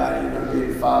excited about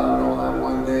being a father and all that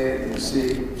one day and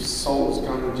see souls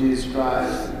come to Jesus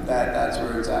Christ. That's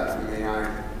where it's at for me.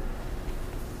 I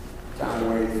can't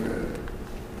wait for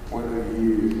one of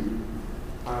you.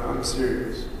 I'm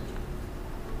serious.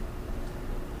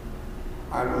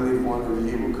 I believe one of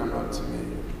you will come up to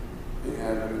me in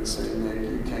heaven and say, Nick,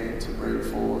 you came to bring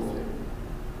forth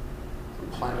from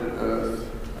planet Earth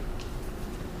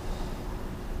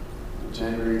on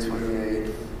January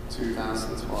 28th,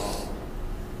 2012.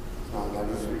 And I'll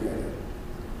never forget it.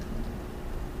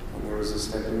 I'll It was a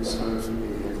stepping stone for me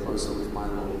to get closer with my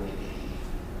Lord.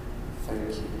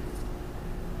 Thank you.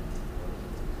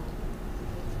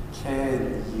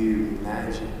 Can you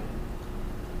imagine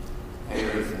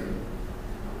anything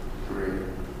great?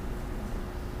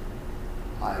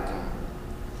 I can't.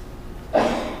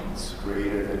 It's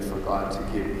greater than for God to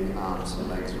give me arms and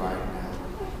legs right now.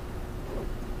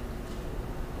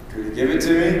 Could He give it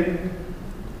to me?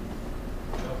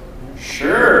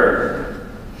 Sure.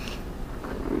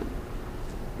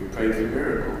 We prayed for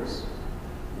miracles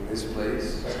in this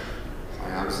place.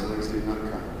 My arms and legs did not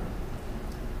come.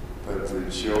 But the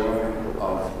joy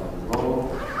of the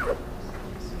Lord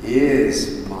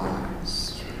is my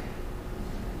strength.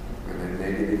 When a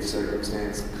negative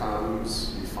circumstance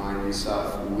comes, you find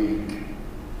yourself weak.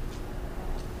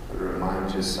 But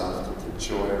remind yourself that the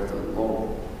joy of the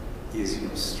Lord is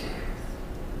your strength.